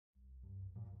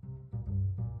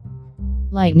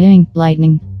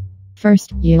Lightning.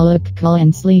 First, you look cool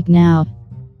and sleek now.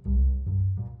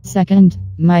 Second,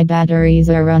 my batteries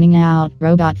are running out.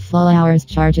 Robot full hours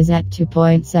charges at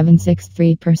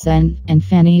 2.763%, and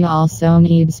Fanny also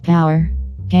needs power.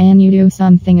 Can you do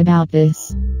something about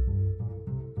this?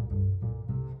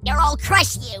 Or I'll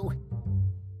crush you!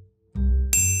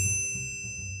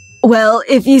 Well,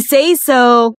 if you say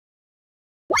so.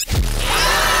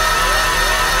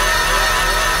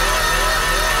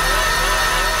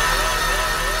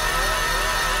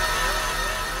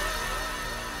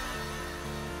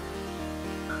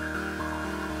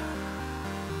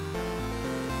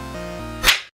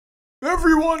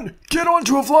 Everyone, get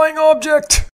onto a flying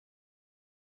object!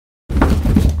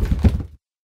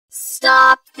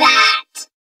 Stop that!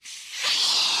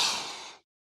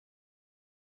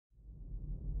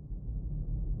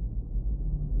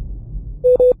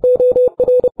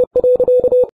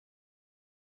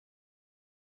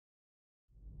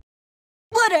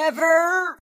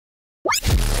 Whatever!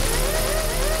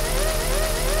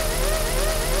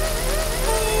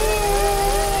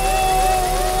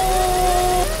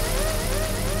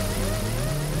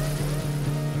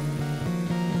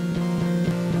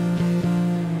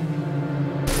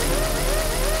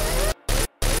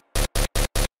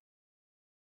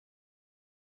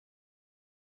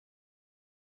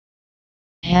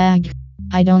 Hag,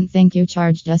 I don't think you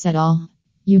charged us at all.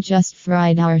 You just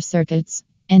fried our circuits,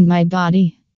 and my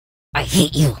body. I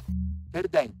hate you.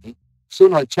 Perdenti,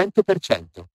 sono al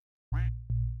 100%.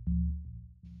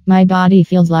 My body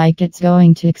feels like it's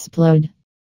going to explode.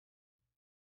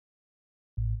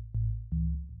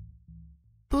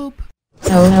 Boop.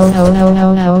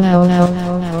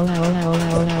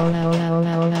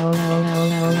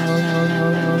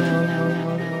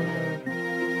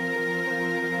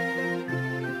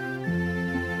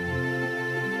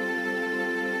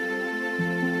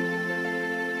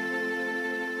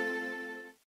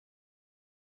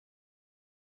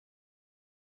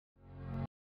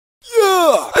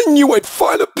 Yeah! I knew I'd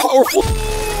find a powerful...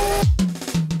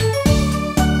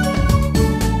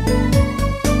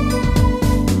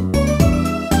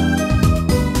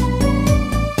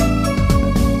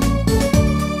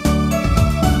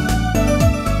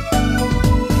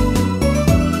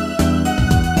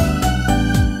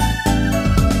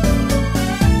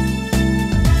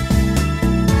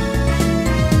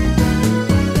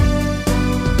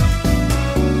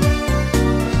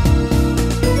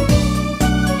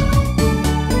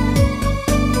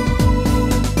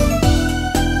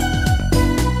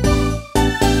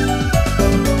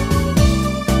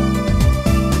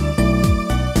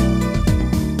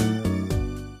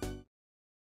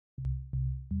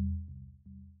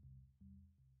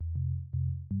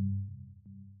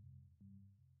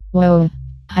 Whoa,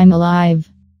 I'm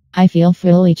alive. I feel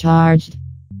fully charged.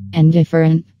 And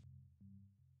different.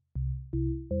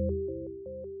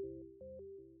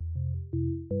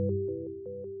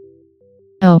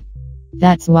 Oh,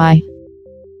 that's why.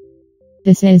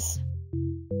 This is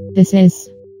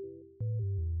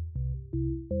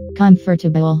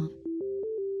comfortable.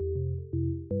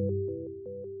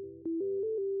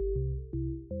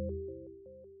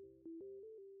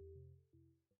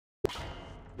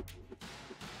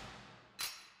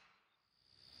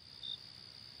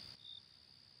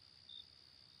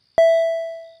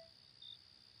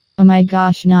 Oh my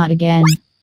gosh, not again.